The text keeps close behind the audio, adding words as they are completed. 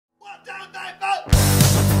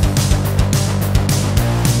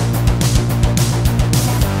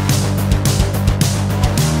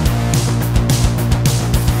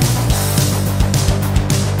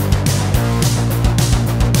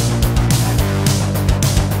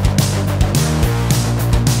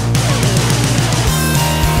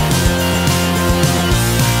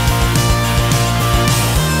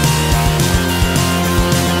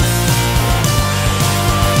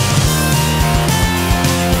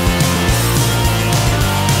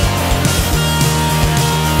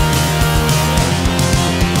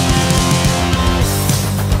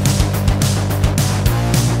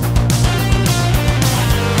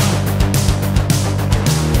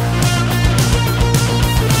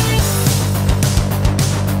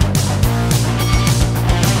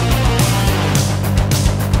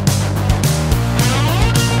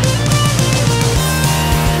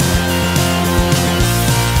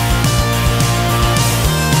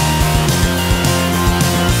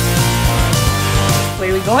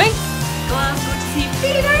Going? Glasgow to see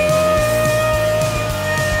Peter!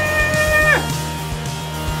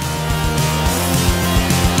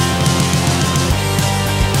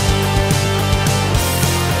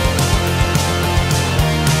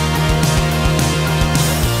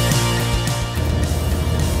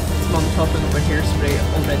 Mum topping over hairspray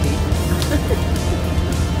already.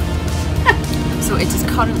 So it is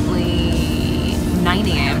currently 9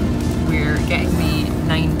 AM. We're getting the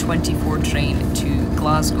 9:24 train to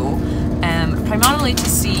Glasgow, primarily to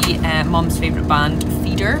see Mum's favourite band,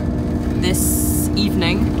 Feeder, this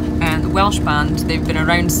evening. The Welsh band, they've been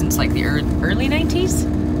around since like the early 90s?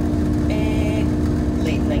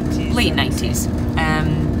 Late 90s. Late 90s.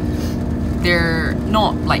 They're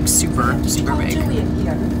not like super big.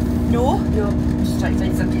 No? No. Just trying to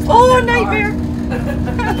find somebody's Nightmare!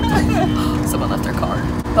 Someone left their car.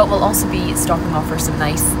 But we'll also be stopping off for some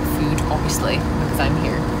nice food, obviously, because I'm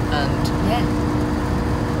here. And yeah.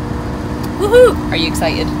 Woohoo! Are you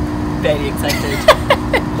excited? Very excited.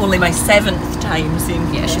 Only my 7th time seeing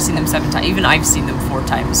them. Yeah, she's seen them 7 times. Even I've seen them 4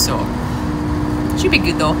 times, so should be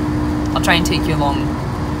good though. I'll try and take you along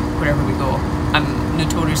wherever we go. I'm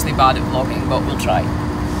notoriously bad at vlogging, but we'll try.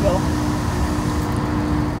 Well.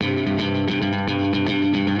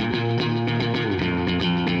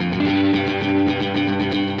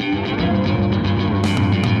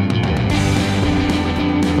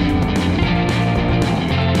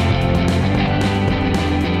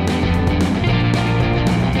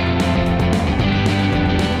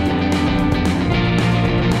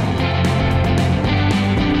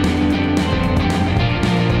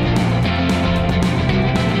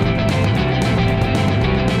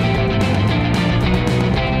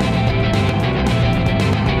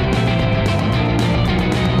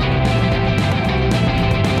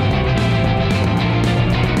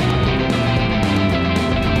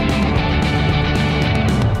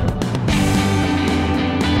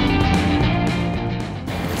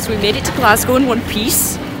 So we made it to Glasgow in one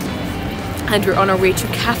piece, and we're on our way to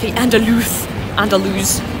Cafe Andalouse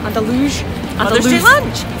Mother's Day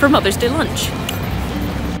lunch! For Mother's Day lunch.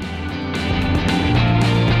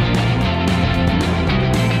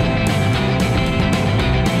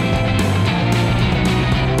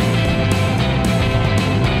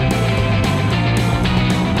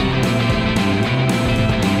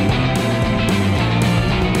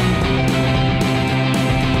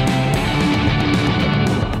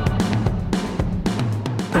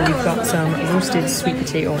 We've got some roasted sweet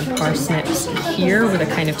potato and parsnips here with a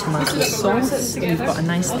kind of tomato sauce. We've got a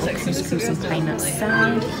nice little couscous and pine nut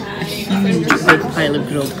salad, a huge big pile of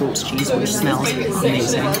grilled goat's cheese which smells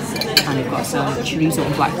amazing, and we've got some chorizo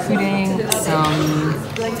and black pudding, some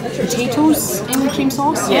potatoes in cream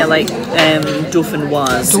sauce. Yeah, like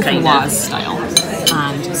dauphinoise kind of style,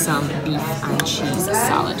 and some beef and cheese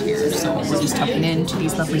salad here. So we're just tucking into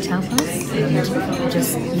these lovely tapas and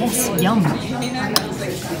just, yes, yum.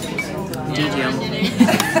 Indeed yum.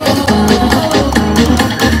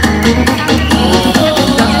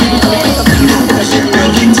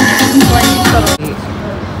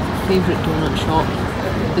 Favourite donut shop.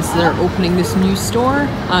 They're opening this new store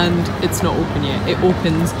and it's not open yet. It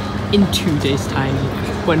opens in 2 days' time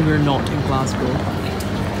when we're not in Glasgow.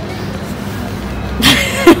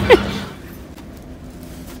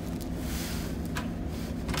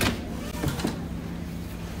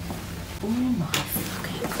 Oh my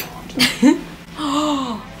fucking god.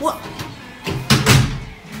 What?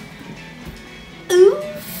 Ooh,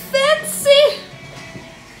 fancy!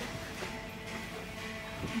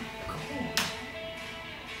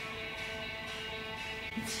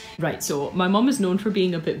 Right, so my mum is known for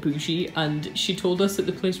being a bit bougie, and she told us that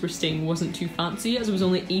the place we're staying wasn't too fancy as it was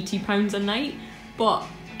only £80 a night, but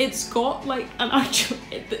it's got like an actual,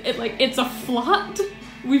 it's a flat.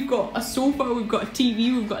 We've got a sofa, we've got a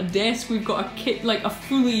TV, we've got a desk, we've got a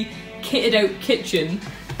fully kitted out kitchen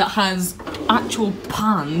that has actual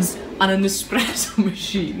pans and an espresso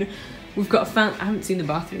machine. We've got I haven't seen the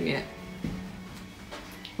bathroom yet.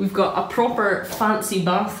 We've got a proper fancy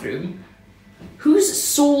bathroom. Whose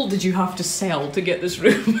soul did you have to sell to get this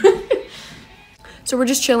room? So we're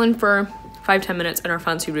just chilling for 5-10 minutes in our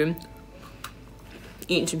fancy room,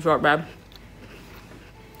 eating some shortbread,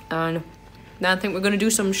 and then I think we're gonna do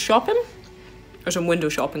some shopping, or some window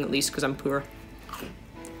shopping at least, because I'm poor.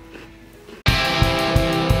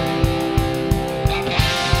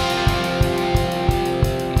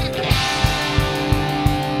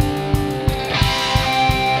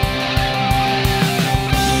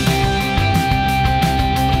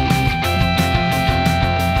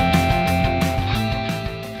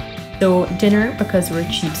 So dinner, because we're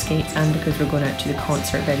cheapskates and because we're going out to the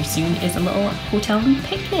concert very soon, is a little hotel room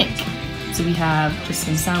picnic. So we have just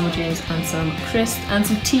some sandwiches and some crisps and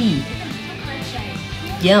some tea.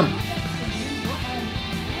 Yum.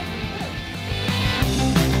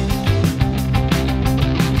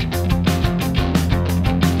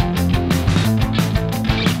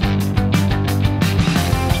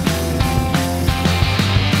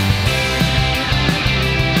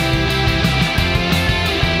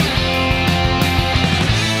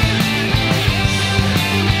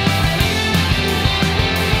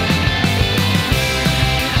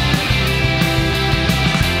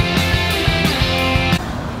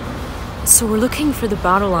 So we're looking for the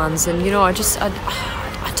Barrowlands, and you know, I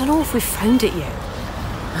don't know if we found it yet.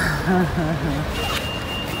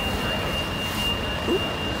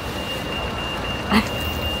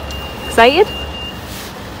 Excited?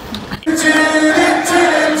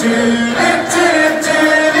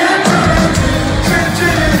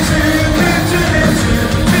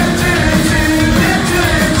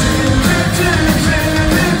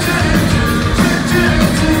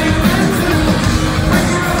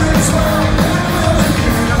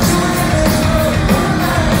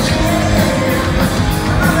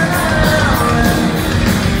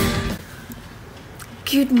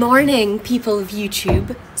 Good morning, people of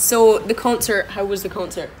YouTube. So the concert, how was the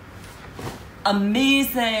concert?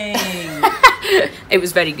 Amazing! It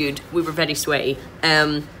was very good. We were very sweaty.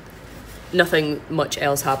 Nothing much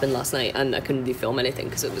else happened last night, and I couldn't really film anything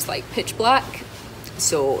because it was like pitch black.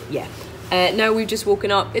 So yeah. Now we've just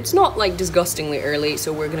woken up. It's not like disgustingly early,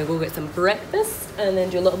 so we're gonna go get some breakfast and then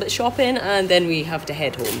do a little bit shopping, and then we have to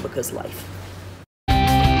head home because life.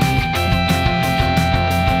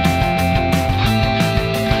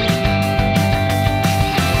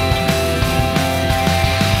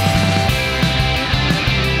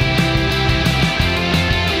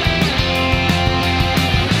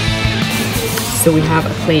 So we have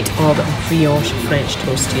a plate of brioche French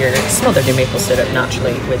toast here, smothered in maple syrup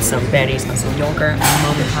naturally, with some berries and some yogurt. And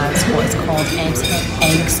Mum has what is called eggs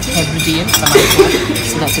Hebridean.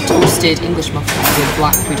 So that's a toasted English muffin with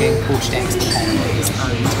black pudding, poached eggs and pepperberries,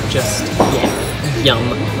 and just, yeah, yum.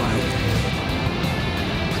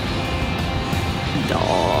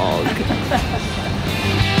 Dog.